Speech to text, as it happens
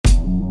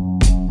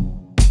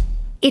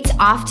It's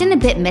often a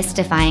bit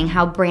mystifying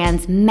how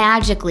brands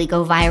magically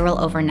go viral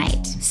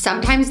overnight.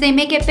 Sometimes they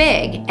make it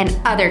big, and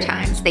other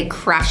times they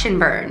crash and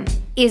burn.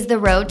 Is the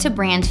road to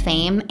brand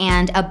fame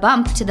and a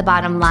bump to the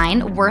bottom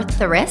line worth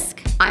the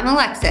risk? I'm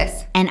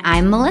Alexis. And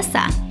I'm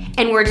Melissa.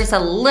 And we're just a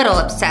little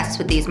obsessed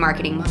with these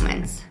marketing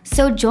moments.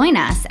 So join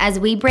us as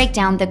we break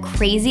down the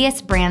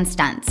craziest brand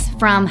stunts,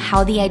 from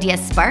how the idea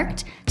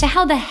sparked to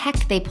how the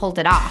heck they pulled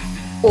it off.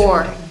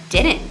 Or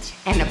didn't.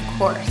 And of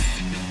course,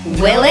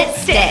 will it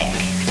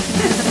stick?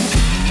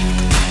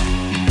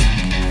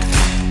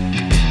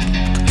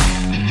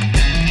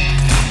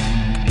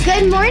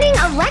 Good morning,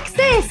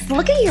 Alexis.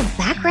 Look at your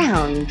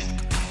background.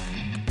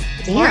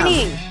 Damn.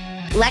 Morning.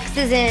 Lex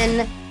is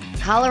in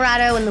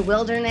Colorado in the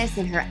wilderness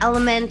in her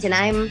element, and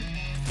I'm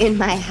in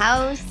my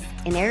house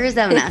in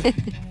Arizona.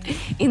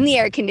 In the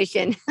air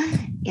condition.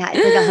 Yeah,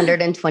 it's like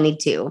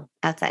 122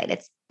 outside.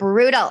 It's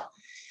brutal.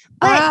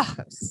 But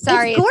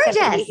sorry. it's gorgeous.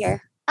 70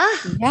 here.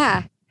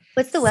 Yeah.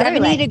 What's the weather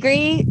 70 like?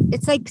 degree.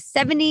 It's like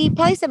 70,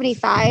 probably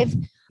 75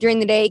 during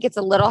the day. It gets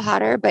a little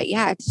hotter, but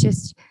yeah, it's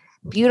just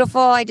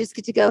beautiful. I just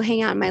get to go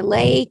hang out on my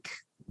lake.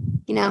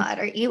 You know, God,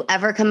 are you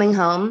ever coming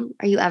home?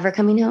 Are you ever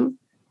coming home?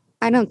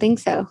 I don't think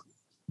so.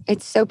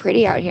 It's so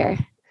pretty out here.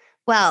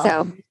 Well,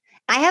 So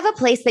I have a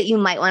place that you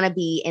might want to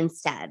be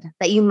instead,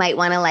 that you might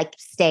want to like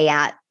stay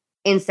at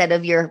instead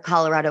of your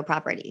Colorado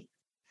property.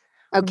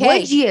 okay.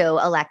 Would you,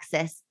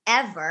 Alexis,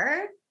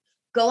 ever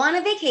go on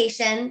a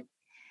vacation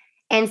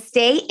and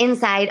stay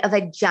inside of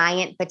a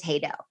giant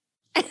potato?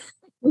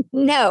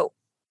 No.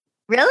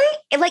 Really?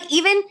 Like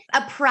even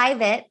a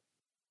private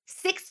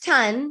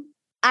 6-ton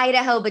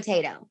Idaho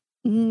potato.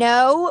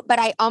 No, but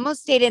I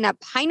almost stayed in a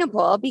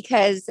pineapple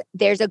because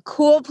there's a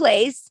cool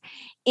place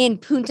in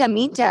Punta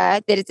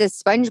Mita that it's a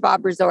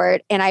SpongeBob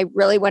resort. And I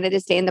really wanted to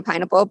stay in the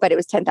pineapple, but it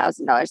was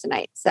 $10,000 a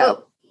night.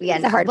 So yeah,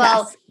 it's a hard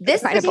well, pass.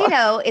 this Pineapple.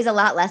 potato is a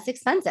lot less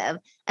expensive.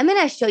 I'm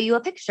going to show you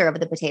a picture of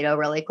the potato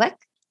really quick.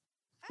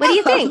 What do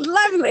you think?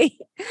 Lovely.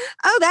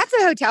 Oh, that's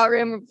a hotel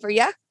room for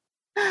you.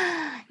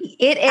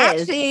 It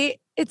is. Actually,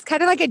 it's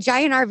kind of like a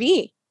giant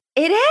RV.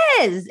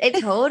 It is.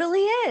 It totally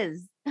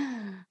is.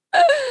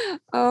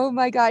 Oh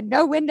my God.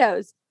 No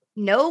windows.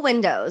 No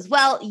windows.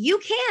 Well, you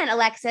can,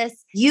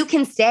 Alexis. You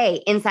can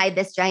stay inside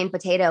this giant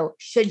potato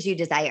should you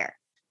desire.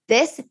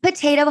 This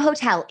potato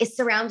hotel is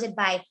surrounded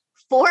by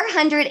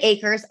 400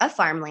 acres of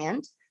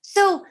farmland.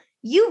 So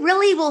you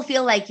really will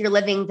feel like you're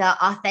living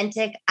the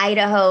authentic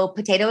Idaho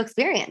potato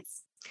experience.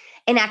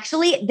 And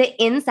actually, the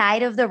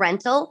inside of the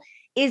rental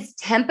is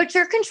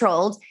temperature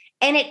controlled,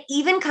 and it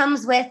even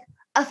comes with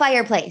a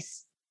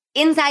fireplace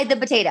inside the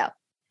potato.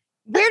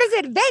 Where does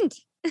it vent?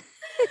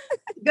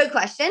 Good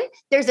question.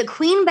 There's a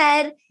queen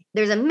bed,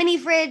 there's a mini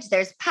fridge,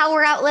 there's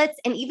power outlets,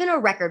 and even a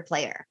record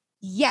player.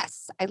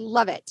 Yes, I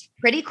love it.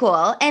 Pretty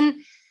cool. And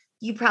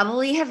you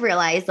probably have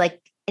realized,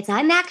 like, it's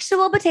not an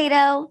actual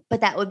potato,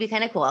 but that would be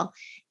kind of cool.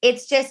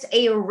 It's just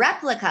a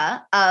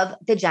replica of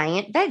the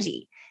giant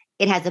veggie.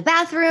 It has a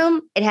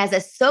bathroom, it has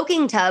a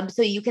soaking tub,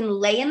 so you can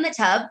lay in the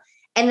tub,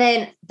 and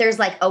then there's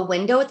like a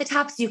window at the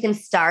top so you can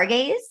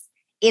stargaze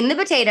in the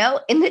potato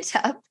in the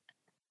tub.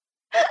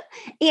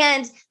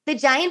 And the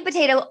giant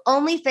potato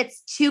only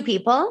fits 2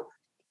 people,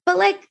 but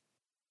like,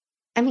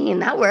 I mean,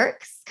 that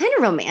works. Kind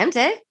of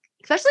romantic,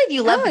 especially if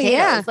you love potatoes.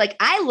 Yeah. Like,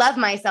 I love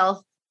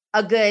myself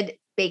a good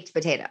baked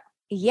potato.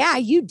 Yeah,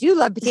 you do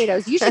love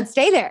potatoes. You should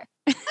stay there.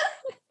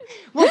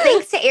 Well,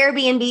 thanks to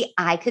Airbnb,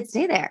 I could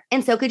stay there,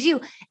 and so could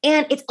you.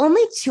 And it's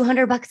only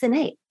 $200 a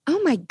night. Oh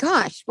my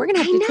gosh. We're going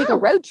to have I to take a know.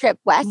 road trip,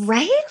 Wes.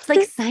 Right?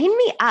 Like, sign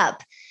me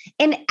up.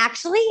 And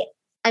actually,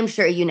 I'm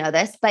sure you know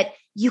this, but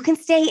you can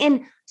stay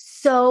in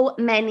so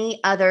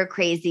many other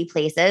crazy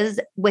places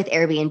with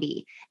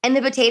Airbnb. And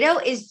the potato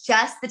is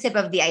just the tip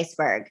of the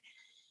iceberg.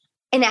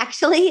 And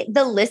actually,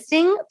 the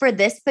listing for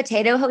this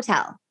potato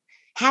hotel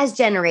has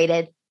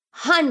generated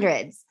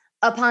hundreds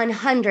upon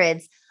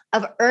hundreds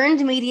of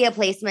earned media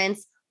placements,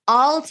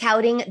 all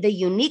touting the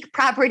unique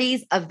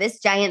properties of this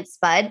giant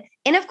spud.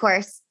 And of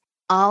course,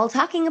 all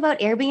talking about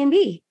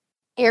Airbnb.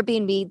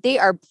 Airbnb, they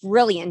are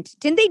brilliant.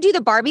 Didn't they do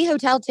the Barbie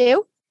hotel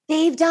too?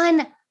 They've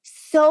done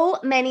so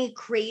many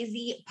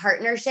crazy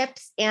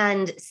partnerships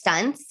and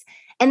stunts.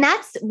 And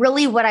that's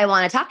really what I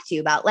want to talk to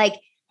you about. Like,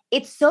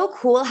 it's so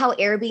cool how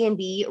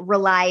Airbnb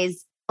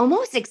relies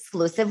almost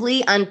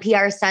exclusively on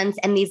PR stunts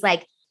and these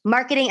like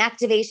marketing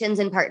activations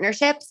and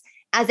partnerships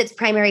as its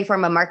primary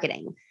form of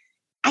marketing.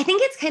 I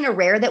think it's kind of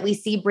rare that we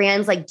see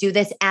brands like do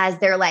this as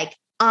their like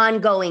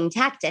ongoing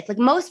tactic. Like,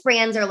 most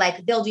brands are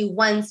like, they'll do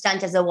one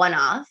stunt as a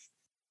one-off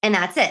and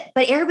that's it.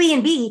 But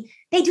Airbnb,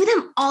 they do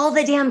them all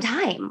the damn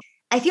time.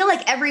 I feel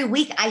like every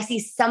week I see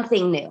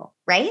something new,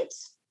 right?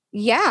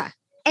 Yeah.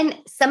 And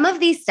some of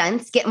these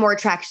stunts get more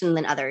traction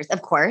than others,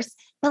 of course.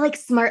 But like,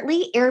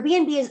 smartly,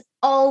 Airbnb is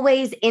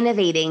always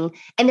innovating,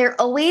 and they're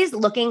always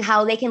looking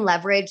how they can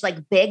leverage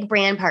like big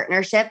brand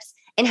partnerships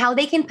and how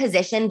they can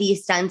position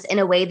these stunts in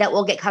a way that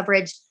will get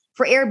coverage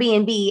for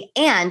Airbnb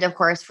and, of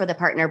course, for the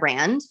partner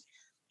brand.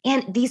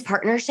 And these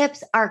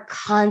partnerships are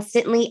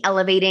constantly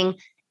elevating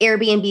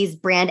Airbnb's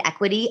brand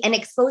equity and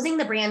exposing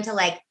the brand to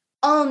like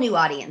all new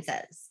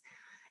audiences.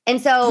 And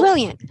so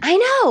Brilliant. I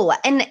know.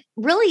 And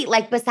really,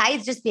 like,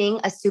 besides just being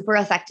a super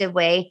effective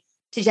way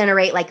to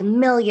generate like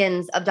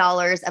millions of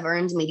dollars of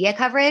earned media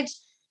coverage,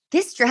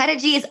 this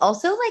strategy is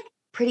also like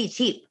pretty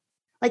cheap.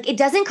 Like, it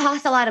doesn't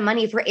cost a lot of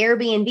money for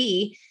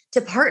Airbnb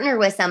to partner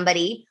with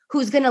somebody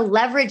who's going to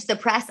leverage the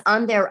press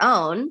on their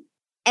own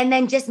and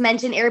then just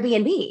mention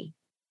Airbnb.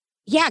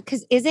 Yeah,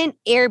 because isn't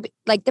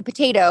like the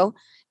potato,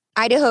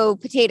 Idaho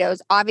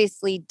potatoes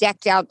obviously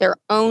decked out their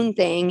own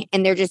thing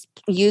and they're just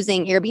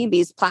using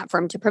Airbnb's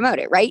platform to promote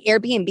it, right?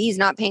 Airbnb is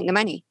not paying the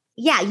money.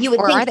 Yeah, you would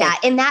Or think are they?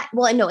 that. In that,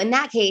 well, no, in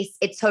that case,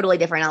 it's totally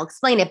different. I'll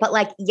explain it. But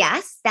like,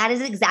 yes, that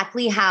is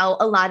exactly how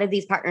a lot of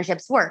these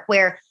partnerships work,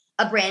 where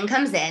a brand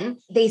comes in,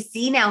 they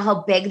see now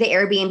how big the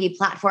Airbnb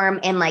platform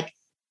and like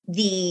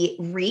the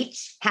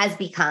reach has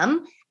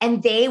become,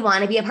 and they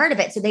want to be a part of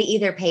it. So they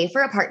either pay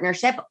for a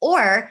partnership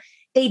or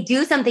they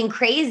do something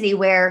crazy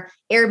where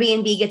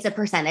Airbnb gets a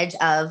percentage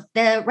of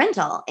the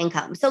rental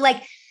income. So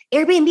like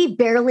Airbnb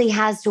barely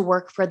has to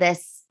work for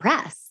this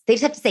press. They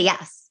just have to say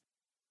yes.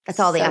 That's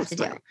all they So have to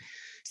do. smart.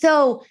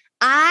 So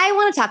I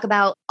want to talk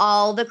about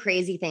all the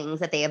crazy things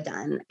that they have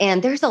done.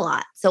 And there's a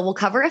lot. So we'll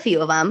cover a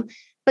few of them.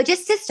 But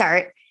just to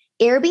start,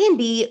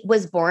 Airbnb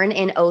was born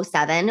in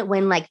 2007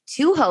 when like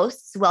two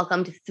hosts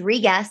welcomed three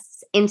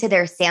guests into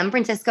their San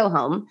Francisco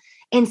home.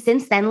 And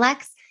since then,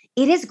 Lex,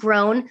 it has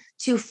grown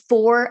to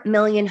 4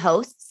 million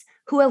hosts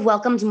who have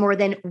welcomed more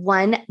than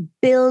 1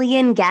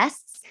 billion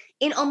guests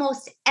in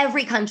almost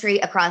every country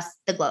across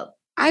the globe.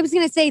 I was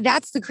going to say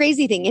that's the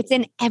crazy thing. It's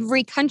in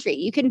every country.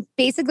 You can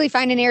basically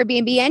find an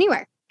Airbnb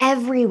anywhere.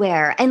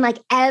 Everywhere. And like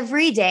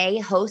every day,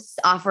 hosts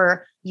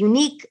offer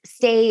unique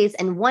stays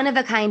and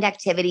one-of-a-kind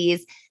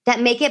activities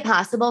that make it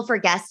possible for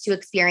guests to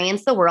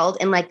experience the world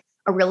in like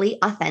a really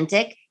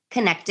authentic,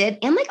 connected,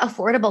 and like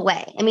affordable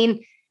way. I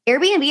mean,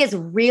 Airbnb has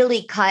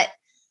really cut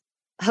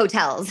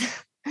hotels,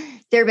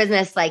 their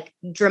business like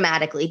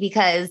dramatically,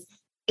 because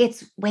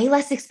it's way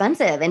less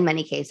expensive in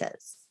many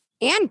cases.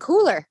 And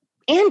cooler.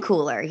 And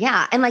cooler,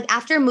 yeah. And like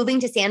after moving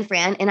to San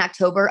Fran in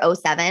October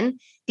 2007,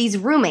 these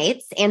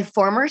roommates and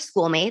former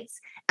schoolmates,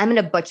 I'm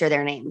going to butcher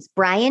their names,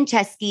 Brian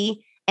Chesky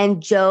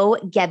and Joe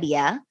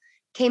Gebbia,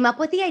 came up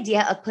with the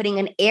idea of putting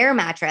an air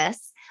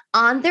mattress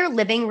on their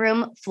living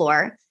room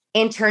floor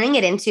and turning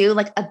it into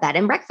like a bed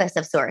and breakfast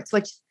of sorts,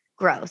 which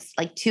gross.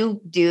 Like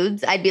two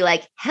dudes, I'd be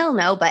like, hell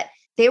no, but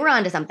they were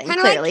onto something. Kind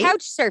of clearly. like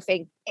couch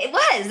surfing.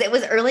 It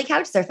was early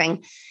couch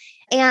surfing.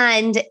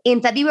 And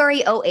in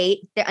February 2008,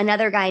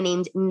 another guy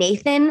named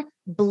Nathan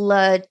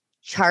Blacharski,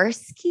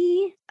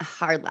 a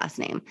hard last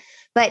name,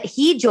 but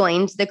he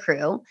joined the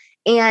crew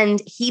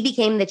and he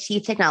became the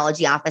chief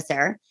technology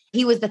officer.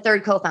 He was the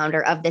third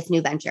co-founder of this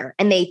new venture,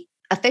 and they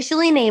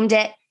officially named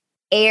it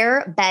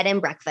Air Bed and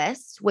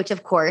Breakfast, which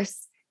of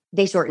course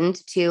they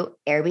shortened to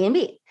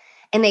Airbnb.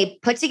 And they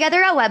put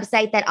together a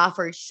website that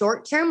offered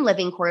short-term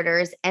living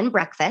quarters and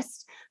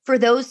breakfast for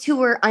those who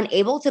were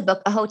unable to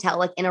book a hotel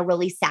like in a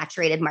really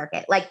saturated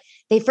market. Like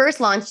they first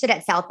launched it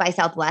at South by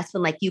Southwest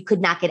when like you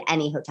could not get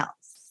any hotels,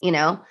 you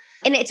know?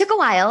 And it took a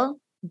while,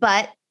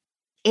 but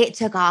it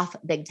took off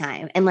big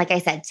time. And like I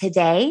said,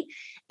 today,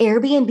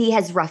 Airbnb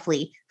has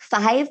roughly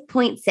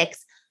 5.6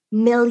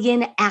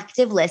 million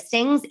active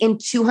listings in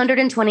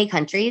 220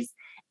 countries,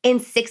 and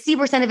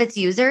 60% of its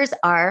users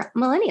are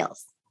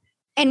millennials.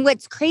 And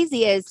what's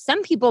crazy is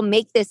some people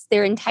make this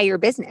their entire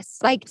business.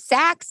 Like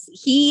Saks,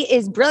 he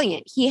is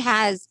brilliant. He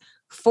has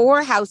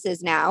 4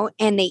 houses now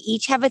and they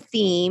each have a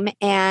theme,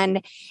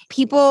 and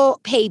people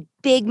pay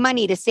big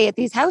money to stay at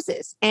these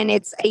houses. And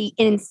it's an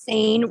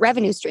insane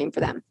revenue stream for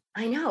them.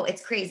 I know,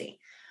 it's crazy.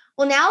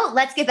 Well, now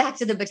let's get back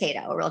to the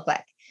potato real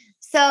quick.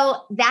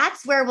 So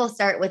that's where we'll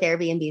start with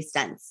Airbnb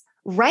stunts.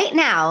 Right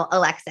now,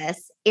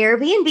 Alexis,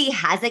 Airbnb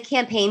has a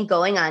campaign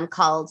going on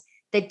called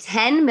the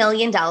 $10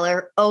 million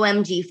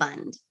OMG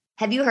Fund.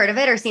 Have you heard of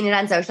it or seen it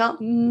on social?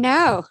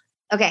 No.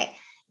 Okay.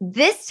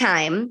 This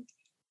time,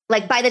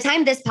 like by the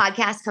time this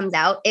podcast comes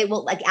out, it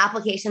will like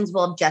applications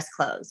will have just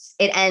closed.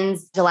 It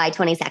ends July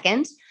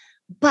 22nd.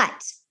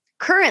 But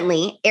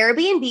currently,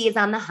 Airbnb is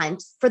on the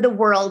hunt for the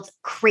world's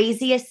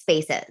craziest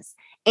spaces.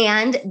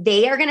 And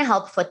they are going to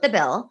help foot the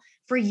bill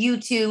for you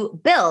to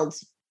build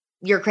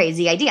your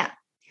crazy idea.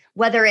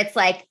 Whether it's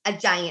like a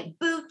giant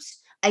boot,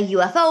 a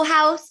UFO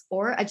house,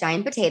 or a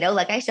giant potato,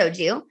 like I showed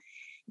you,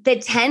 the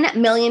 $10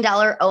 million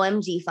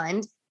OMG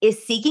Fund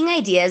is seeking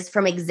ideas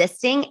from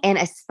existing and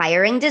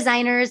aspiring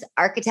designers,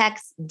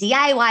 architects,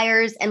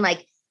 DIYers, and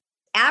like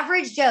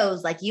average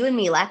Joes like you and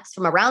me, Lex,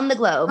 from around the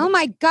globe. Oh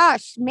my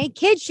gosh. My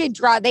kids should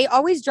draw. They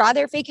always draw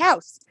their fake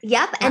house.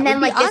 Yep. That And then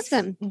would be like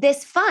awesome.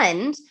 this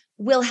fund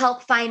will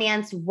help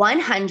finance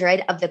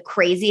 100 of the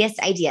craziest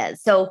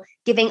ideas. So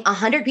giving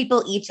 100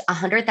 people each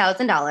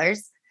 $100,000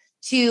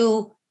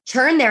 to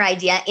turn their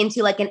idea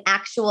into like an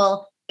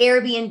actual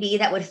Airbnb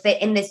that would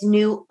fit in this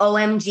new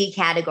OMG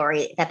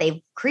category that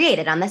they've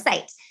created on the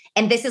site.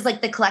 And this is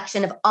like the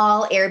collection of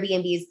all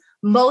Airbnb's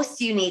most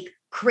unique,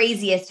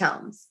 craziest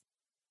homes.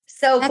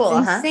 So That's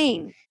cool, huh?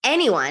 insane.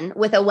 Anyone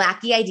with a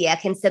wacky idea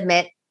can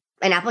submit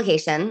an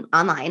application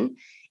online,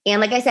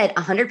 And like I said,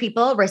 100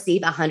 people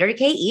receive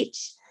 100K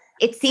each.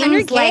 It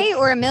seems 100K like,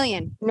 or $1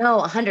 million? No,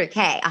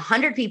 100K.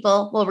 100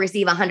 people will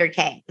receive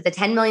 100K. It's a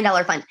 $10 million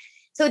fund.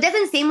 So it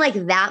doesn't seem like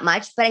that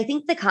much, but I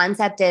think the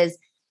concept is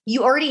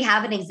you already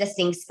have an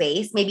existing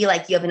space. Maybe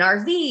like you have an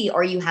RV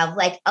or you have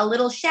like a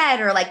little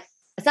shed or like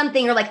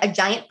something or like a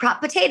giant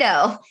prop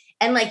potato.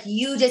 And like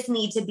you just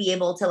need to be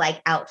able to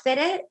like outfit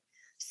it.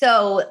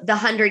 So the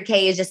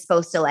 100K is just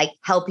supposed to like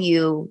help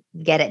you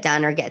get it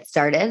done or get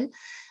started.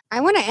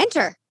 I want to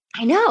enter.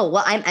 I know.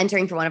 Well, I'm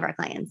entering for one of our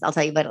clients. I'll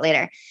tell you about it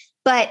later.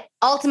 But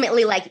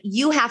ultimately, like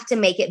you have to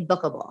make it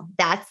bookable.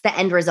 That's the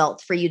end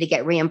result for you to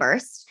get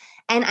reimbursed.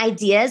 And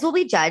ideas will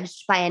be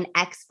judged by an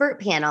expert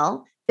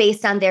panel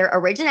based on their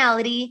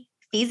originality,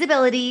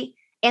 feasibility,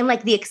 and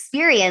like the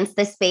experience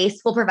the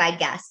space will provide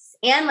guests.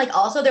 And like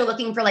also they're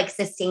looking for like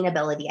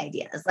sustainability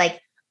ideas.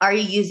 Like, are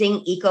you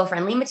using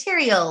eco-friendly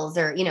materials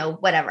or,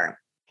 whatever?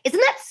 Isn't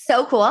that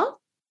so cool?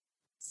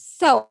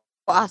 So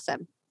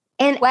awesome.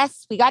 And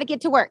Wes, we got to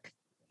get to work.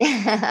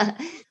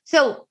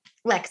 So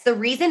Lex, the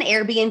reason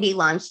Airbnb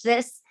launched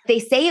this, they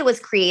say it was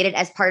created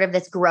as part of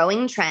this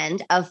growing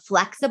trend of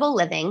flexible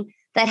living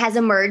that has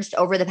emerged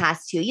over the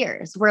past 2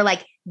 years, where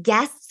like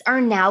guests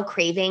are now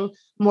craving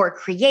more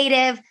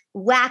creative,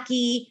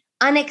 wacky,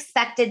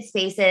 unexpected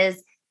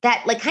spaces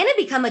that like kind of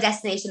become a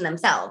destination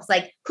themselves.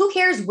 Like, who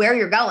cares where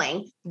you're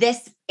going?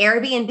 This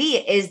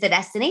Airbnb is the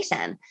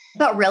destination.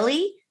 But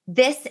really,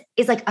 this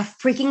is like a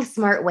freaking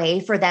smart way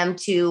for them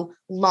to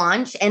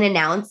launch and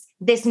announce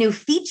this new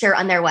feature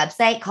on their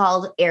website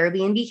called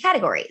Airbnb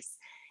Categories.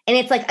 And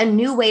it's like a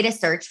new way to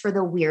search for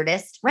the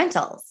weirdest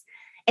rentals.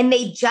 And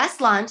they just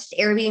launched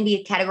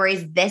Airbnb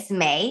Categories this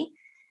May.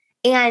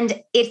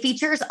 And it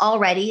features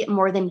already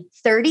more than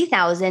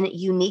 30,000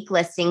 unique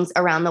listings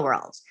around the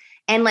world.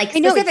 And like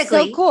specifically, it's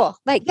so cool.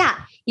 Like, yeah,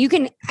 you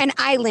can an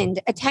island,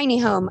 a tiny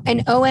home, an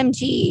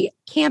OMG,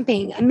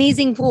 camping,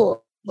 amazing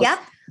pool. Yep.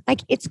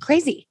 Like, it's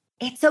crazy.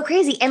 It's so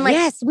crazy. And like,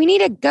 yes, we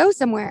need to go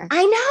somewhere.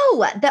 I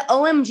know the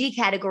OMG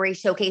category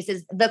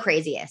showcases the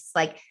craziest.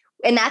 Like,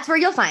 and that's where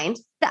you'll find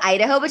the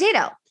Idaho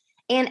potato.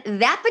 And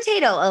that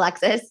potato,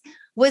 Alexis,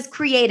 was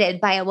created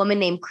by a woman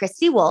named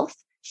Christy Wolf.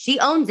 She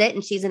owns it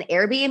and she's an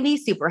Airbnb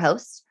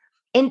superhost.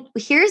 And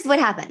here's what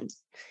happened.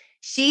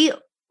 She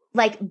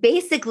like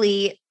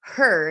basically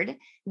heard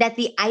that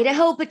the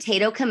Idaho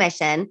Potato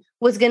Commission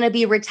was going to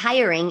be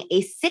retiring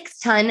a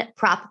 6-ton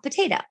prop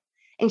potato.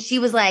 And she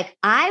was like,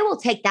 I will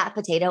take that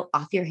potato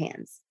off your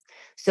hands.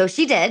 So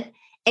she did.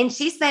 And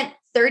she spent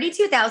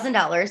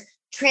 $32,000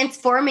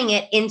 transforming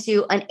it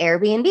into an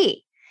Airbnb.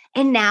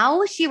 And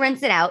now she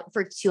rents it out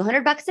for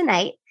 $200 a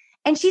night.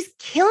 And she's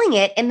killing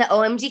it in the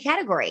OMG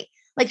category.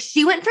 Like,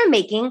 she went from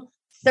making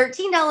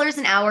 $13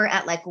 an hour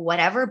at like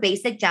whatever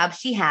basic job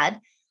she had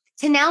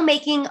to now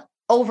making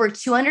over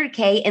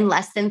 $200K in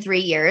less than 3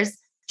 years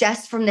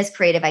just from this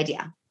creative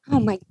idea. Oh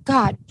my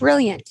God,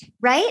 brilliant.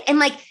 Right? And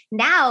like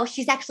now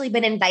she's actually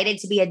been invited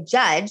to be a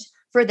judge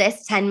for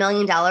this $10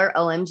 million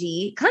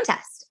OMG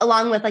contest,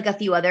 along with like a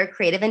few other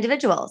creative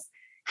individuals.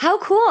 How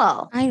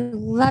cool. I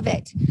love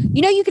it.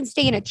 You know, you can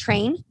stay in a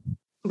train.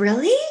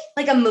 Really?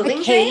 Like a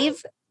moving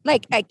cave?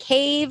 Like a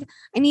cave.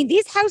 I mean,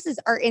 these houses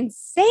are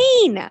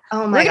insane.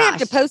 Oh my We're going to have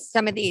gosh. to post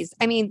some of these.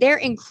 I mean, they're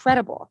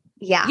incredible.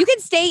 Yeah. You can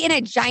stay in a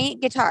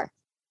giant guitar.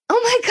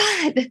 Oh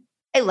my God.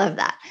 I love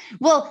that.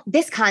 Well,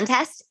 this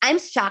contest, I'm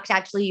shocked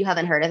actually you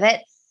haven't heard of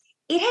it.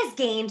 It has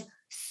gained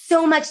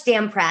so much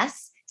damn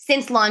press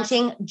since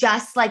launching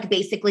just like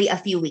basically a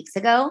few weeks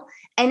ago.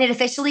 And it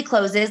officially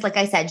closes, like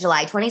I said,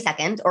 July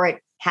 22nd, or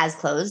it has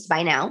closed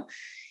by now.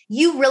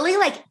 You really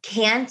like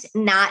can't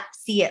not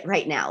see it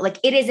right now. Like,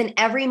 it is in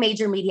every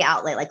major media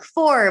outlet, like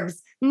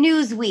Forbes,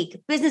 Newsweek,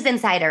 Business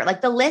Insider, like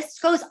the list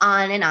goes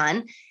on.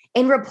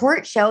 And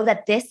reports show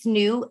that this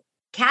new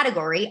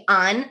category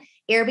on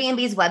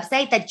Airbnb's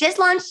website that just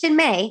launched in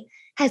May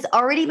has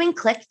already been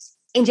clicked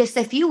in just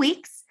a few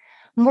weeks,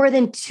 more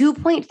than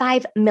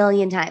 2.5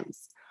 million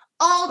times,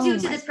 all due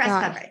to this press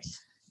coverage.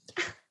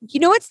 You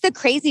know what's the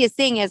craziest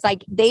thing is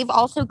like they've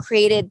also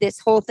created this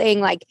whole thing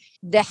like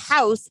the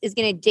house is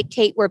going to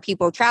dictate where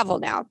people travel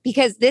now,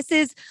 because this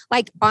is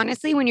like,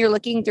 honestly, when you're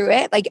looking through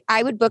it, like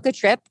I would book a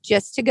trip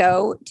just to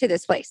go to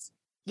this place.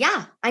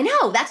 Yeah, I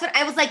know. That's what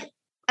I was like,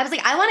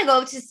 I want to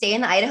go to stay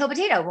in the Idaho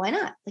potato. Why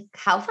not? Like,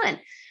 how fun.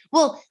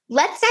 Well,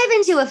 let's dive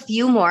into a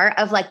few more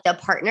of like the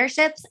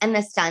partnerships and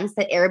the stunts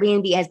that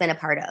Airbnb has been a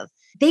part of.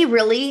 They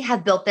really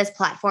have built this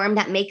platform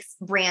that makes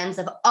brands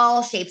of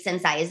all shapes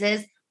and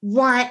sizes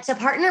want to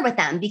partner with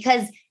them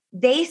because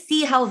they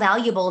see how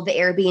valuable the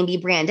Airbnb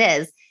brand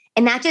is.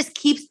 And that just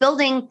keeps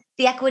building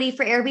the equity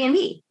for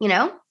Airbnb, you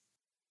know?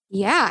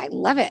 Yeah, I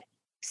love it.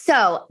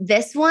 So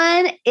this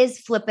one is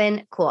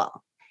flippin' cool.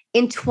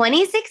 In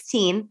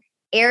 2016,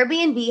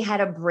 Airbnb had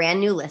a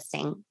brand new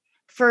listing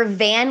for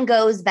Van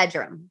Gogh's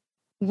bedroom.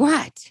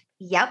 What?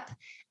 Yep.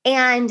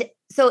 And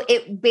so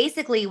it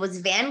basically was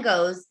Van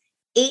Gogh's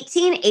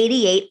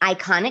 1888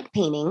 iconic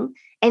painting,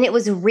 and it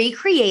was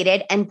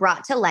recreated and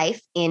brought to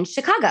life in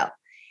Chicago.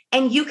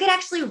 And you could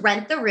actually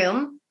rent the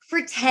room for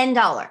 $10.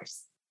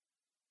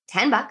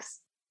 $10.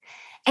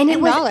 And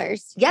it was,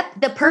 $10. yep,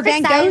 the For perfect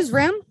Van size Gogh's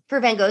room? for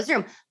Van Gogh's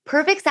room.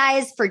 Perfect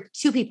size for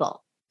 2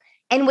 people.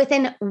 And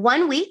within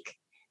 1 week,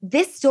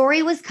 this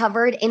story was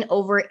covered in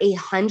over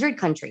 100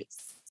 countries.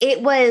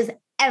 It was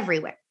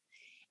everywhere.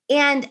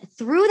 And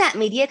through that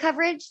media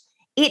coverage,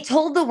 it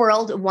told the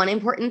world one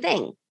important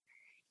thing.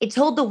 It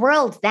told the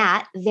world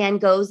that Van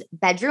Gogh's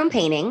bedroom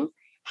painting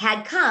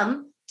had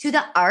come to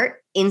the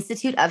Art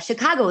Institute of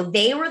Chicago.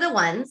 They were the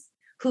ones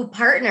who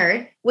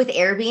partnered with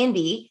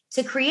Airbnb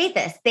to create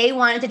this. They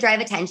wanted to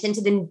drive attention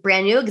to the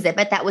brand new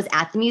exhibit that was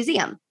at the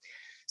museum.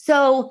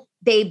 So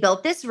they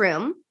built this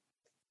room,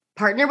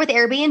 partnered with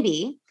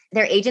Airbnb.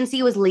 Their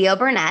agency was Leo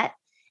Burnett,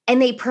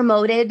 and they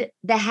promoted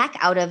the heck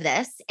out of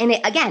this. And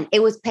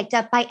it was picked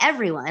up by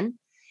everyone.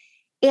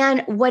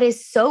 And what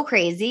is so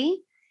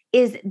crazy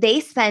is they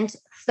spent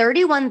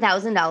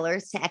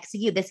 $31,000 to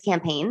execute this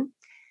campaign.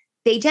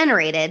 They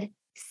generated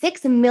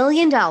 $6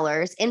 million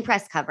in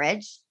press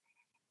coverage.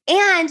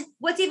 And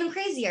what's even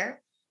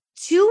crazier,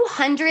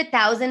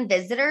 200,000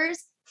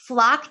 visitors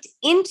flocked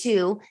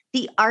into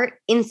the Art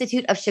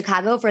Institute of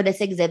Chicago for this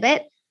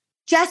exhibit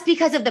just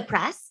because of the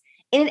press.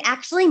 And it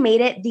actually made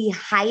it the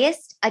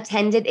highest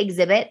attended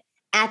exhibit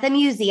at the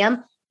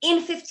museum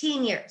in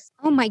 15 years.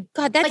 Oh my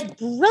God, that's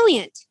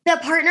brilliant. The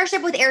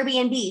partnership with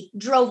Airbnb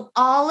drove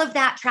all of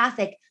that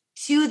traffic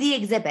to the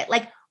exhibit.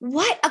 Like,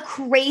 what a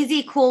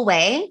crazy cool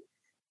way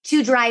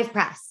to drive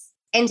press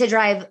and to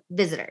drive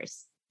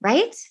visitors,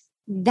 right?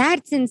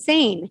 That's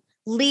insane.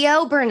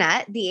 Leo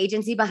Burnett, the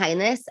agency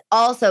behind this,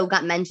 also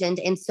got mentioned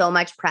in so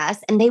much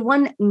press, and they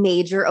won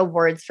major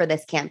awards for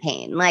this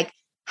campaign. Like,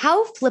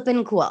 how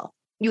flippin' cool.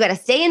 You got to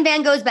stay in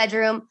Van Gogh's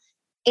bedroom,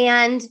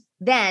 and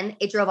then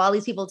it drove all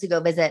these people to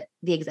go visit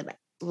the exhibit.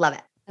 Love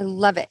it. I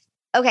love it.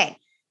 Okay.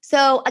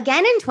 So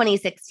again, in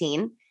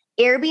 2016,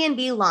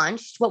 Airbnb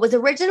launched what was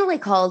originally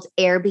called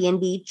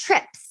Airbnb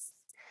Trips.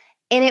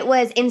 And it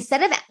was,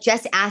 instead of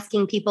just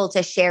asking people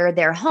to share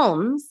their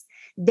homes,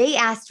 they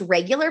asked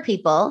regular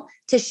people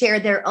to share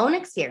their own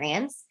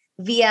experience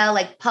via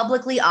like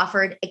publicly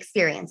offered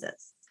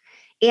experiences.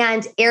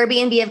 And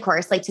Airbnb, of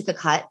course, took a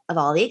cut of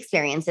all the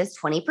experiences,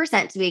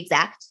 20% to be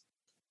exact.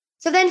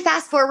 So then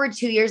fast forward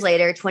 2 years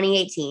later,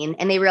 2018,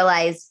 and they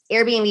realized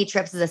Airbnb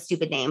Trips is a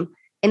stupid name.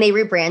 And they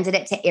rebranded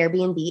it to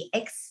Airbnb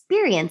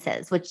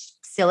Experiences, which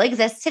still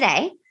exists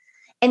today.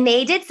 And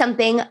they did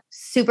something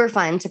super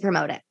fun to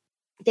promote it.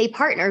 They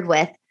partnered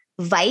with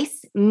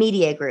Vice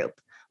Media Group,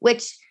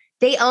 which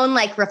they own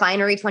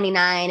Refinery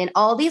 29 and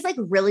all these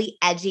really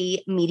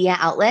edgy media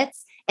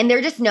outlets. And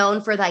they're just known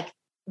for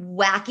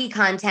wacky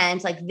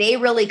content. They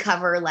really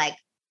cover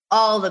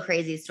all the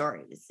crazy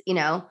stories,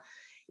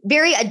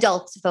 very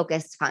adult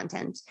focused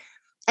content.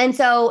 And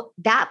so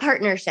that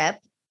partnership,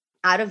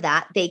 out of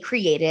that, they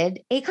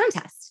created a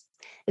contest.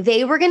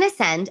 They were going to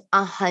send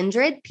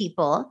 100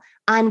 people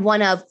on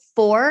one of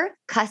 4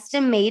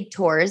 custom-made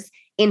tours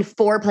in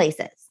 4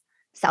 places: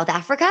 South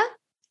Africa,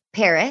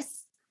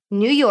 Paris,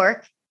 New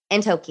York,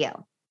 and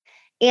Tokyo.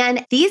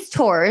 And these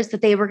tours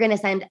that they were going to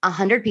send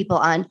 100 people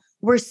on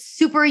were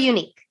super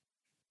unique.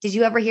 Did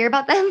you ever hear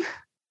about them?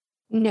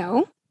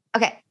 No.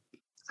 Okay.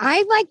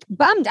 I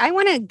bummed. I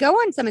want to go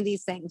on some of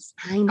these things.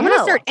 I know. I'm going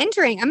to start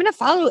entering. I'm going to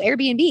follow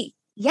Airbnb.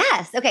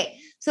 Yes. Okay.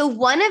 So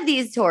one of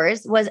these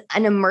tours was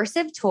an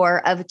immersive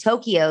tour of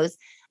Tokyo's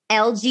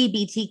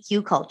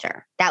LGBTQ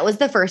culture. That was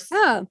the first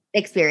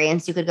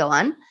experience you could go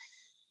on.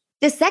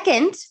 The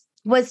second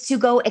was to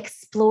go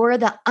explore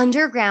the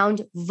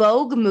underground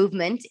Vogue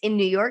movement in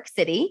New York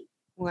City.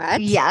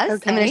 What? Yes.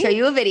 Okay. I'm going to show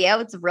you a video.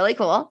 It's really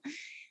cool.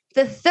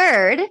 The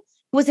third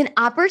was an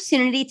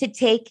opportunity to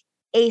take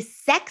a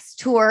sex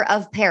tour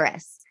of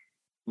Paris,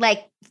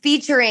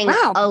 featuring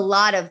a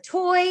lot of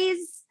toys,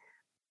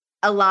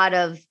 a lot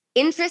of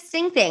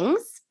interesting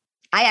things.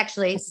 I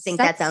actually think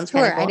that sounds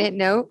kind of cool. I didn't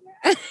know.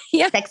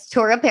 Yeah. Sex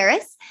tour of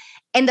Paris.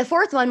 And the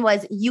fourth one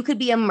was you could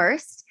be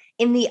immersed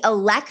in the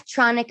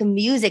electronic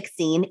music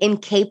scene in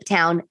Cape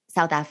Town,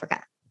 South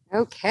Africa.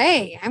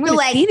 Okay. I'm going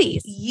to see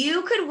these.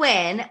 You could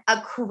win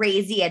a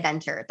crazy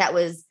adventure that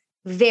was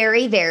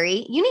very,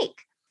 very unique.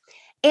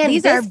 And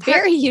these are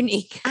very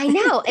unique. I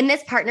know. And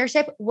this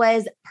partnership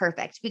was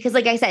perfect because,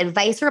 like I said,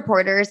 Vice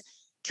reporters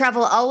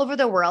travel all over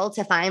the world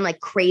to find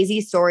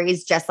crazy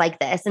stories just like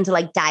this and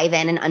to dive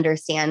in and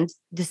understand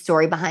the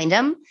story behind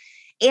them.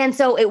 And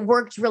so it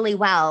worked really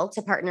well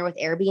to partner with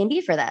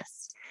Airbnb for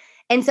this.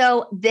 And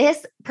so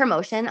this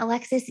promotion,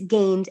 Alexis,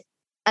 gained,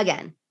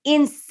 again,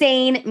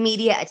 insane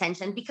media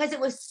attention because it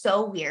was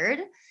so weird.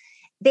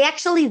 They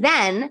actually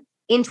then,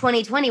 in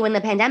 2020, when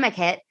the pandemic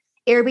hit,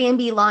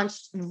 Airbnb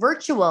launched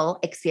virtual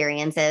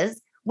experiences,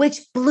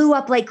 which blew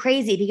up like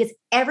crazy because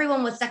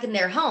everyone was stuck in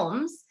their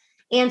homes.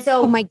 And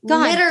so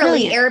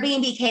literally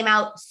Airbnb came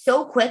out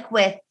so quick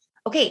with,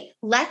 okay,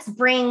 let's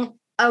bring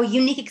a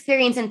unique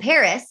experience in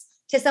Paris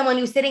to someone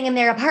who's sitting in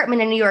their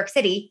apartment in New York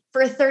City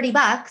for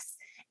 $30.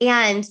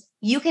 And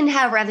you can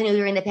have revenue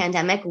during the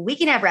pandemic. We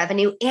can have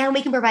revenue and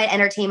we can provide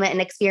entertainment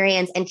and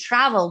experience and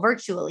travel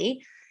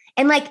virtually.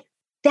 And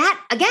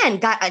that, again,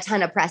 got a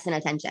ton of press and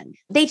attention.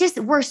 They just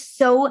were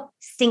so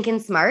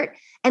stinking smart.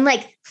 And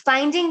like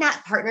finding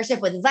that partnership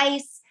with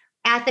Vice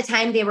at the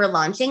time they were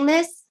launching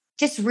this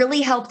just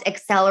really helped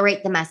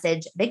accelerate the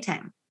message big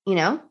time, you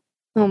know?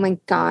 Oh my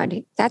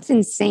God. That's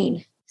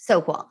insane.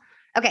 So cool.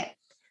 Okay.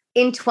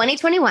 In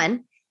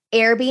 2021,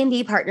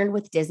 Airbnb partnered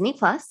with Disney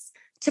Plus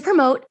to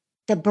promote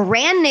the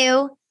brand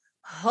new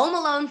Home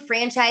Alone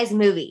franchise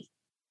movie,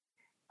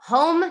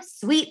 Home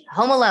Sweet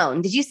Home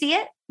Alone. Did you see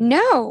it?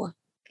 No.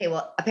 Okay,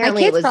 well, My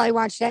kids probably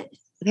watched it.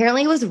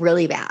 Apparently it was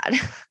really bad.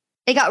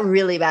 They got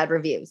really bad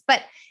reviews,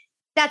 but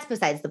that's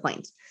besides the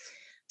point.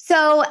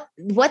 So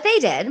what they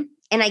did,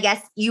 and I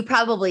guess you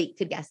probably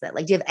could guess that.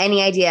 Like, do you have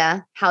any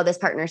idea how this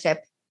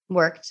partnership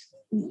worked?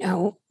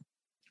 No.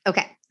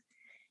 Okay.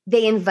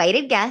 They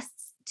invited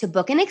guests to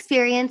book an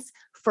experience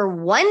for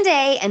one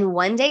day and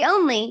one day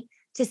only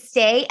to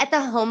stay at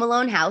the Home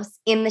Alone house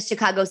in the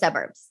Chicago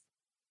suburbs.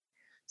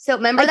 So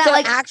remember that,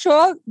 like the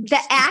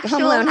actual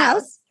Home Alone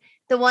house?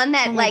 The one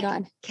that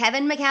God.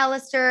 Kevin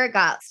McAllister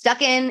got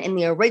stuck in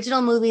the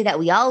original movie that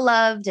we all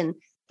loved. And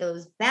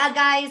those bad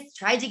guys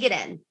tried to get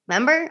in.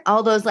 Remember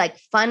all those like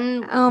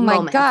fun Oh my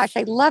moments. gosh.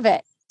 I love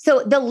it.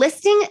 So the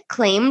listing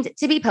claimed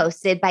to be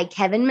posted by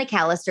Kevin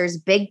McAllister's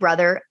big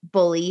brother,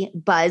 bully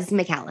Buzz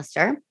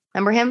McAllister.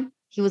 Remember him?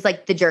 He was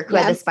like the jerk who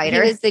had the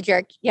spider. He was the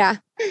jerk. Yeah.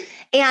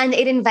 And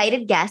it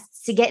invited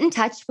guests to get in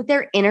touch with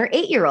their inner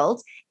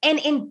 8-year-old and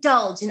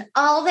indulge in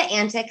all the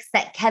antics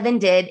that Kevin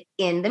did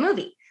in the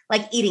movie,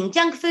 like eating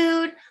junk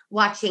food,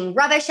 watching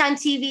rubbish on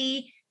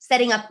TV,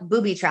 setting up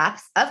booby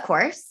traps, of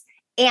course,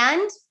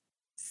 and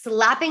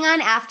slapping on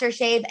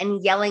aftershave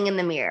and yelling in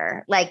the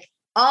mirror. Like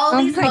all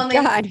these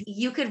moments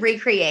you could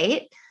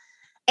recreate.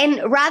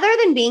 And rather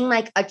than being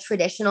like a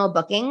traditional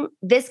booking,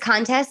 this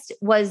contest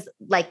was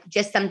like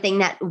just something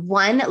that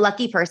one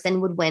lucky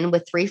person would win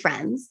with 3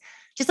 friends,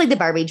 just like the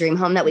Barbie dream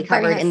home that we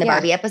covered in the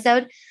Barbie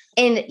episode.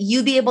 And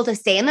you'd be able to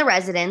stay in the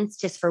residence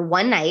just for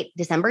one night,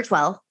 December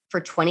 12th, for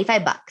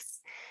 $25.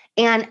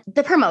 And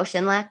the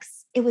promotion,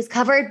 Lex, it was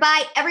covered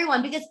by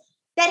everyone because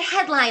that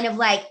headline of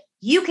like,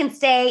 you can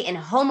stay in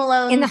Home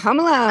Alone. In the Home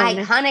Alone.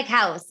 Iconic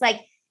house. Like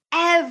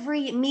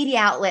every media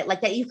outlet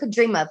like that you could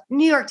dream of.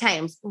 New York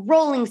Times,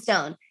 Rolling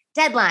Stone,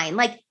 Deadline,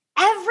 like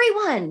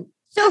everyone.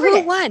 So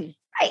who won?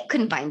 I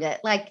couldn't find it.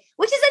 Like,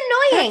 which is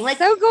annoying. That's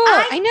like so cool.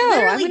 I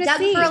know. Literally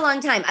dug for a long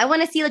time. I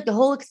want to see like the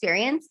whole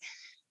experience.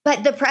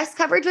 But the press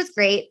coverage was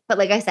great. But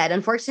like I said,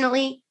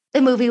 unfortunately,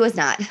 the movie was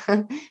not.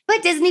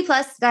 But Disney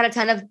Plus got a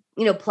ton of,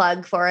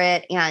 plug for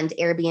it. And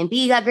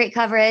Airbnb got great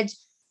coverage.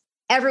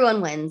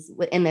 Everyone wins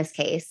in this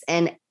case.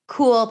 And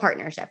cool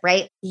partnership,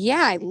 right?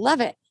 Yeah, I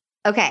love it.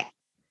 Okay.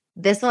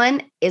 This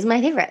one is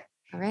my favorite.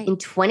 All right. In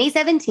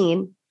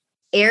 2017,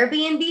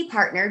 Airbnb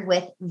partnered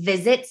with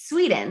Visit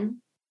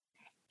Sweden.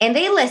 And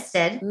they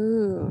listed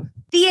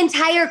the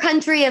entire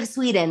country of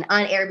Sweden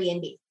on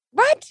Airbnb.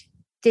 What?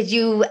 Did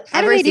you How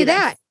ever do they see do this?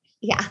 that?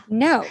 Yeah.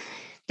 No.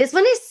 This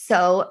one is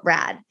so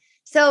rad.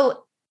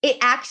 So it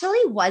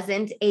actually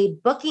wasn't a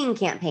booking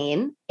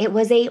campaign. It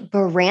was a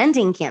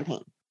branding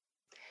campaign.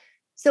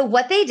 So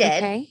what they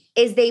did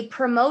is they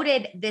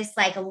promoted this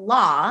like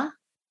law,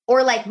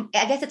 or like,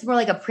 I guess it's more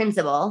like a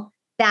principle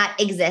that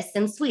exists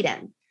in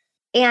Sweden.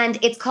 And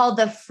it's called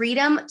the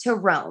freedom to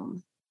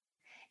roam.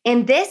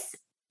 And this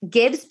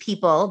gives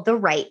people the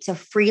right to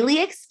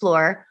freely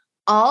explore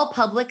all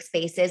public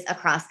spaces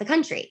across the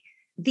country.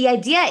 The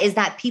idea is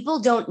that people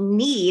don't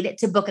need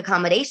to book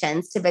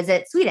accommodations to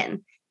visit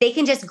Sweden. They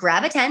can just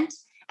grab a tent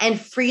and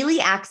freely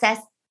access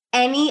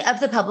any of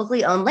the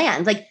publicly owned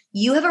land. Like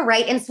you have a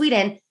right in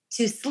Sweden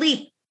to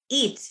sleep,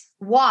 eat,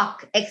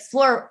 walk,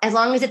 explore, as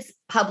long as it's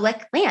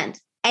public land,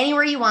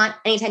 anywhere you want,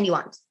 anytime you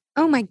want.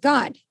 Oh my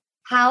God.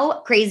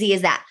 How crazy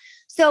is that?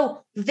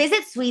 So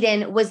Visit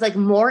Sweden was like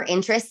more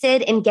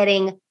interested in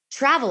getting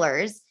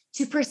travelers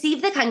to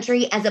perceive the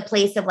country as a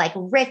place of like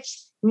rich,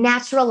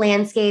 natural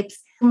landscapes,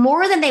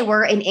 more than they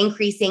were in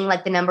increasing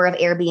like the number of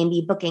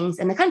Airbnb bookings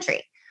in the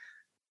country.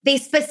 They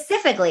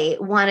specifically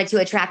wanted to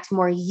attract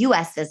more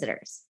US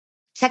visitors.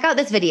 Check out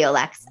this video,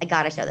 Lex. I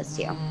gotta show this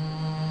to you.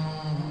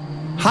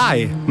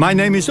 Hi, my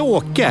name is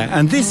Åke,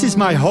 and this is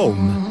my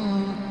home.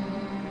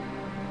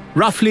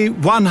 Roughly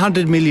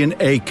 100 million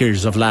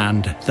acres of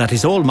land, that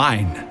is all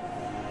mine.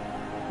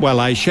 Well,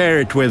 I share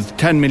it with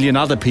 10 million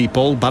other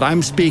people, but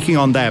I'm speaking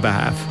on their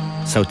behalf,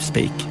 so to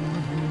speak.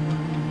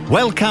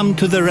 Welcome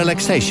to the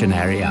relaxation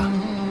area.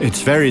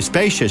 It's very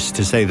spacious,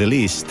 to say the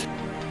least.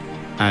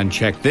 And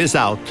check this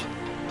out.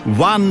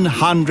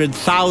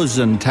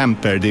 100,000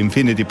 tempered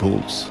infinity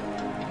pools.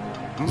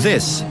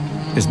 This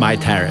is my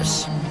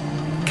terrace.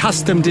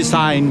 Custom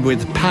designed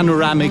with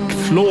panoramic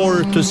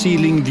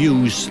floor-to-ceiling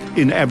views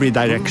in every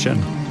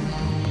direction.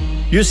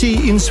 You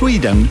see, in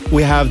Sweden,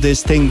 we have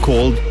this thing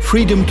called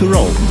freedom to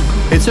roam.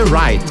 It's a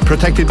right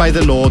protected by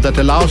the law that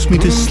allows me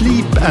to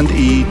sleep and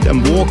eat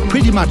and walk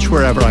pretty much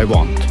wherever I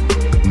want.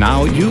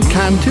 Now you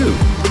can too,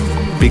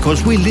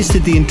 because we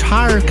listed the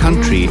entire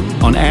country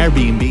on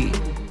Airbnb.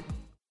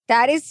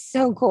 That is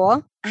so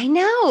cool. I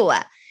know.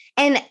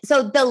 And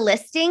so the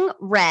listing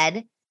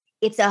read,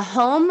 it's a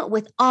home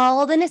with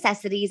all the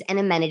necessities and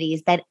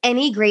amenities that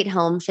any great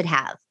home should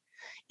have.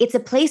 It's a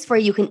place where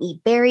you can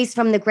eat berries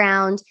from the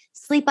ground,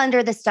 sleep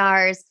under the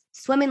stars,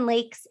 swim in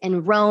lakes,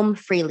 and roam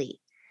freely.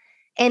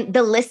 And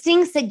the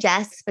listing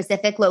suggests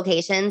specific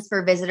locations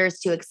for visitors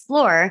to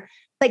explore,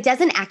 but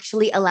doesn't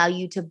actually allow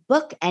you to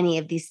book any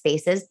of these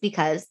spaces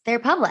because they're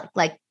public.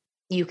 Like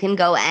you can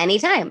go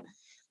anytime.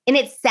 And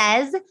it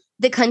says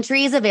the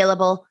country is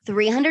available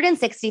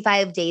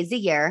 365 days a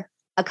year,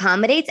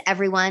 accommodates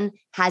everyone,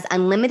 has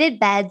unlimited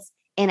beds,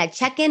 and a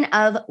check-in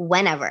of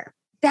whenever.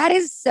 That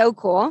is so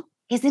cool.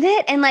 Isn't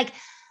it? And like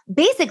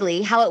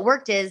basically how it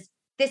worked is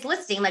this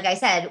listing, like I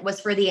said, was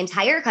for the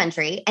entire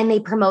country and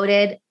they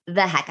promoted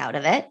the heck out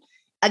of it.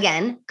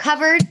 Again,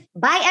 covered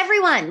by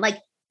everyone. Like,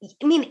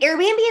 I mean,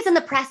 Airbnb is in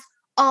the press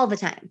all the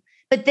time,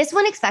 but this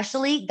one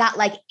especially got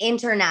like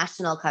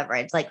international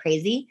coverage like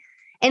crazy.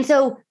 And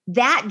so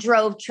that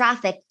drove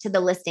traffic to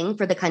the listing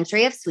for the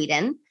country of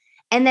Sweden.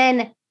 And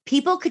then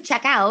people could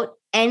check out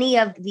any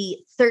of the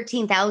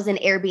 13,000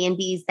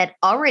 Airbnbs that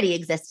already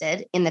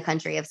existed in the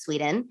country of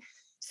Sweden.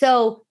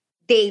 So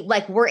they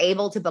like were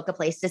able to book a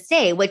place to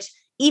stay, which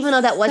even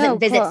though that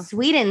wasn't Visit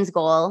Sweden's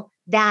goal,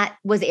 that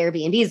was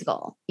Airbnb's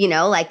goal, you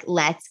know, like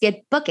let's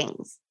get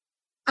bookings.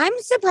 I'm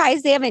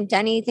surprised they haven't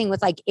done anything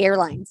with like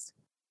airlines,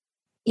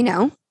 you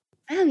know?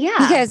 Oh yeah.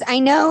 Because I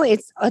know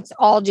it's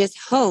all just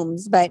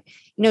homes, but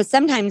you know,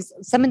 sometimes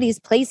some of these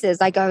places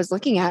like I was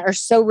looking at are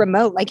so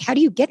remote. Like, how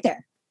do you get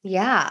there?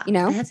 Yeah. You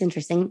know, that's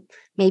interesting.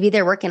 Maybe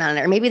they're working on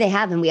it or maybe they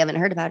have and we haven't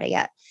heard about it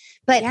yet.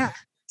 But yeah.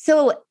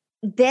 So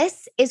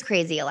this is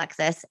crazy,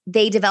 Alexis.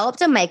 They developed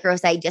a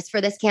microsite just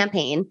for this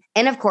campaign.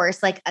 And of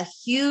course, like a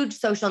huge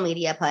social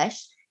media push.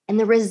 And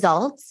the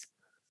results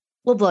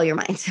will blow your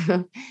mind.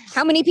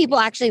 How many people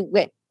actually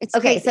went? It's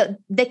okay. crazy. So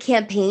the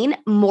campaign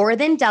more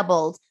than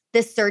doubled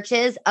the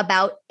searches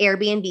about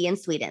Airbnb in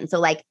Sweden. So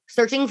like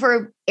searching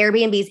for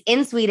Airbnbs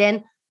in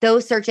Sweden,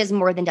 those searches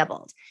more than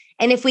doubled.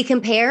 And if we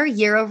compare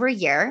year over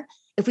year,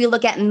 if we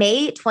look at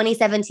May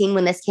 2017,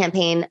 when this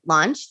campaign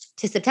launched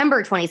to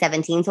September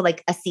 2017, so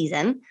like a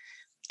season,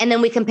 and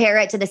then we compare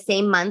it to the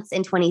same months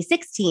in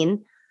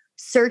 2016,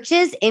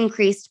 searches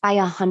increased by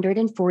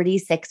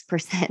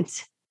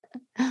 146%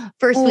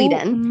 for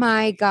Sweden. Oh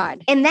my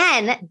God. And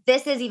then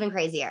this is even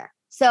crazier.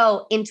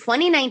 So in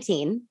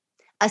 2019,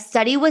 a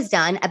study was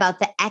done about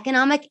the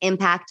economic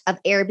impact of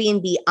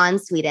Airbnb on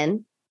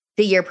Sweden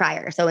the year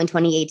prior. So in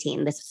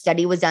 2018, this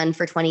study was done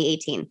for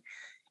 2018.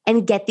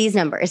 And get these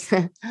numbers.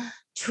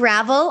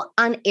 Travel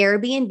on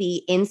Airbnb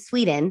in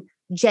Sweden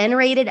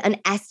generated an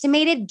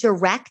estimated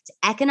direct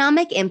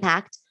economic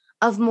impact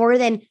of more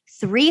than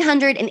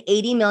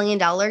 $380 million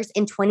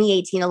in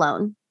 2018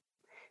 alone.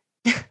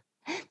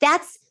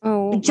 That's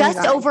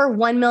just over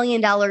 $1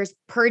 million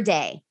per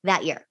day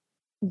that year.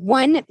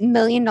 $1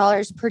 million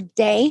per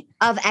day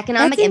of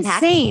economic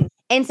impact. Insane.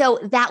 And so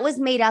that was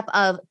made up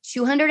of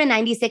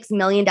 $296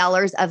 million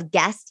of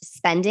guest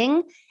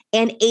spending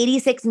and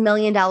 $86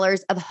 million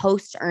of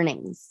host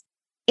earnings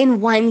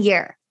in 1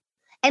 year.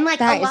 And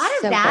like a lot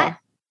of that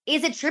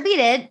is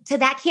attributed to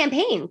that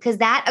campaign because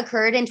that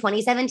occurred in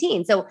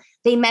 2017. So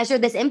they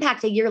measured this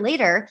impact a year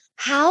later.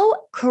 How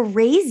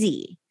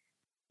crazy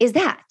is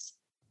that?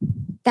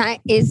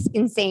 That is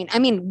insane. I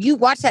mean, you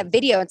watch that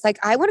video. It's like,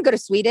 I want to go to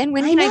Sweden.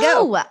 When can I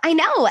go? I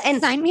know.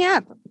 And sign me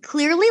up.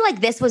 Clearly,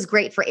 like this was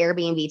great for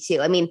Airbnb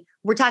too. I mean,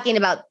 we're talking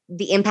about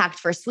the impact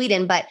for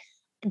Sweden, but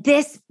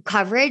this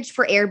coverage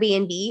for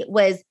Airbnb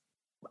was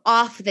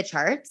off the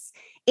charts.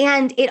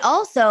 And it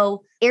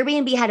also,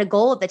 Airbnb had a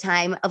goal at the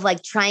time of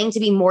like trying to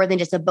be more than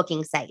just a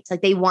booking site.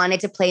 Like they wanted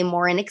to play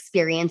more in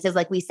experiences,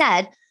 like we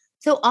said.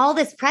 So all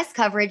this press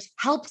coverage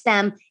helps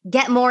them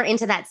get more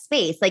into that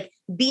space, like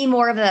be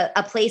more of a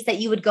place that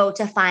you would go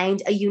to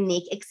find a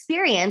unique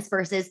experience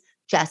versus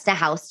just a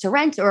house to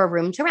rent or a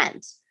room to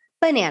rent.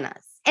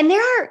 Bananas. And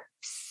there are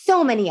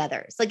so many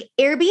others. Like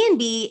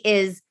Airbnb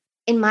is,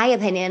 in my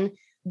opinion,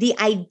 the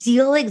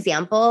ideal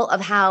example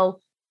of how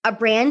a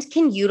brand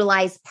can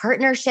utilize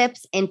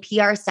partnerships and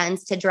PR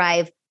stunts to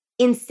drive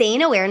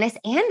insane awareness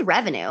and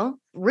revenue,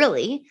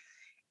 really.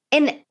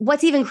 And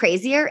what's even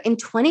crazier, in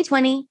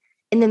 2020,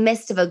 in the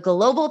midst of a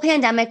global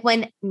pandemic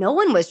when no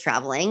one was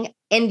traveling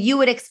and you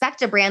would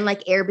expect a brand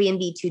like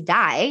Airbnb to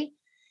die,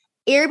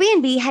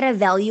 Airbnb had a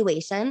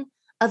valuation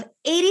of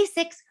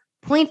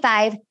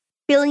 $86.5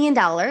 billion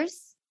and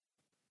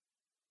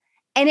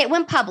it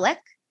went public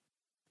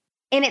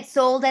and it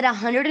sold at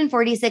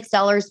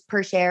 $146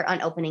 per share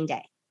on opening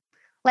day.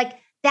 Like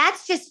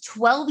that's just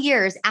 12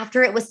 years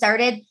after it was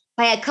started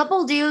by a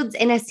couple dudes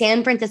in a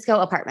San Francisco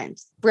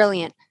apartment.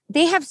 Brilliant.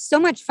 They have so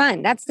much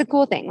fun. That's the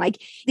cool thing.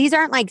 Like these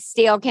aren't like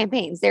stale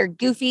campaigns. They're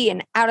goofy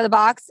and out of the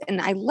box.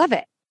 And I love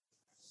it.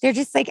 They're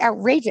just like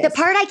outrageous. The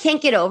part I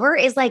can't get over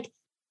is like,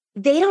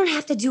 they don't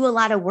have to do a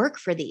lot of work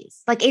for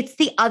these. Like it's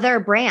the other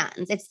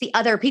brands. It's the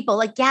other people.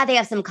 Like, yeah, they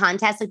have some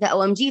contests like the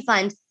OMG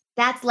fund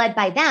that's led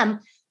by them.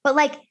 But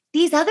like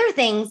these other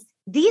things,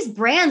 these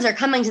brands are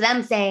coming to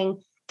them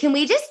saying, can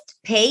we just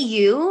pay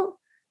you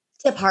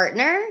to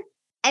partner?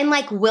 And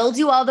like, we'll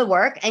do all the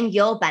work and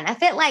you'll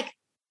benefit. Like,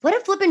 what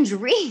a flippin'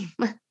 dream.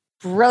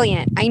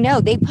 brilliant. I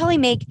know they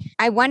probably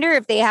I wonder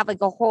if they have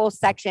like a whole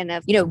section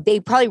of, they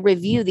probably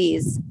review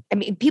these. I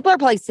mean, people are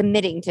probably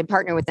submitting to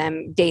partner with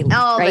them daily.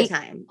 All right? the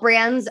time.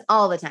 Brands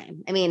all the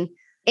time. I mean,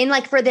 in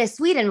like for the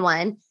Sweden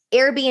one,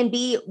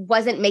 Airbnb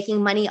wasn't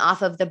making money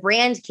off of the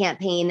brand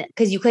campaign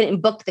because you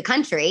couldn't book the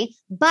country.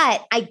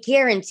 But I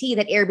guarantee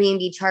that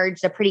Airbnb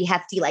charged a pretty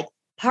hefty like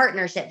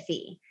partnership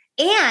fee.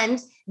 And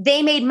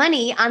they made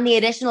money on the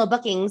additional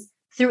bookings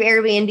through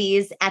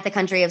Airbnbs at the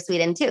country of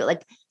Sweden too.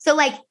 So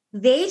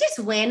they just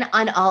win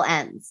on all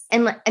ends.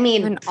 And I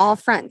mean, on all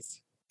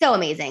fronts. So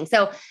amazing.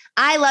 So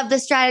I love the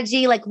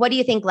strategy. Like, what do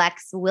you think,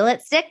 Lex? Will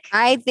it stick?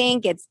 I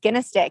think it's going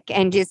to stick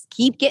and just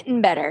keep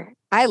getting better.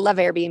 I love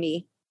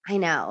Airbnb. I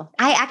know.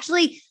 I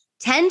actually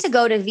tend to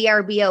go to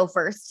VRBO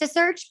first to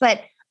search,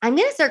 but I'm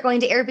going to start going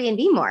to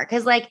Airbnb more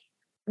because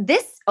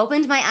this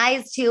opened my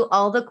eyes to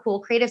all the cool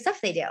creative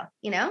stuff they do,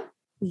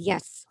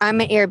 Yes. I'm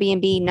an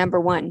Airbnb number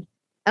one.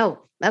 Oh,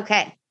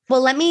 okay.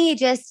 Well, let me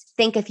just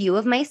thank a few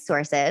of my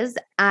sources.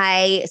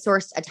 I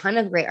sourced a ton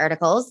of great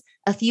articles.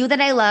 A few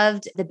that I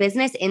loved, the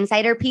Business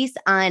Insider piece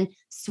on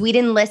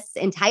Sweden lists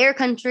entire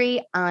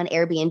country on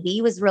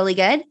Airbnb was really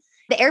good.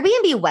 The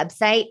Airbnb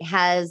website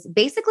has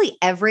basically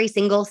every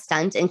single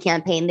stunt and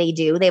campaign they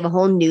do. They have a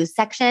whole news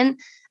section.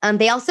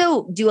 They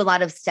also do a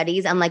lot of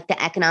studies on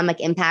the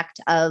economic impact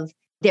of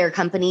their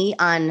company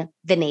on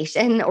the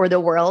nation or the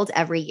world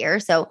every year.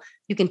 So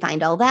you can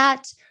find all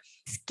that.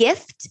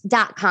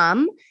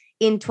 Skift.com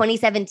in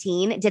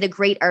 2017 did a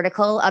great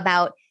article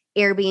about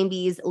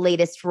Airbnb's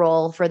latest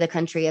role for the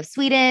country of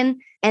Sweden.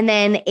 And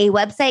then a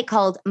website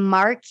called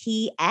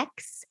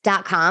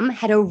MarqueeX.com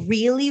had a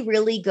really,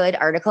 really good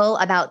article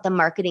about the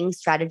marketing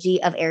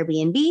strategy of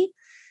Airbnb.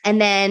 And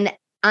then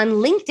on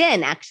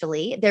LinkedIn,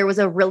 actually, there was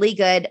a really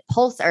good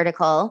Pulse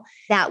article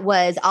that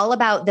was all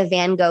about the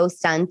Van Gogh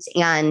stunt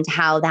and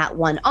how that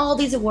won all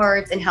these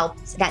awards and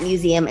helped that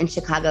museum in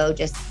Chicago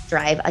just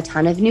drive a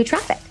ton of new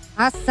traffic.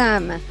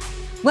 Awesome.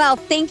 Well,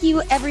 thank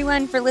you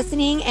everyone for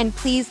listening. And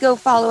please go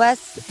follow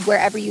us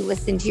wherever you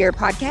listen to your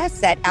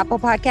podcasts at Apple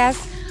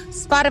Podcasts,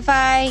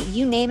 Spotify,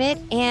 you name it,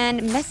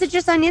 and message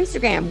us on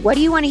Instagram. What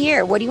do you want to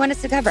hear? What do you want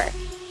us to cover?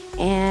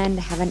 And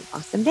have an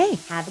awesome day.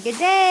 Have a good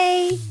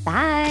day.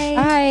 Bye.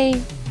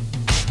 Bye.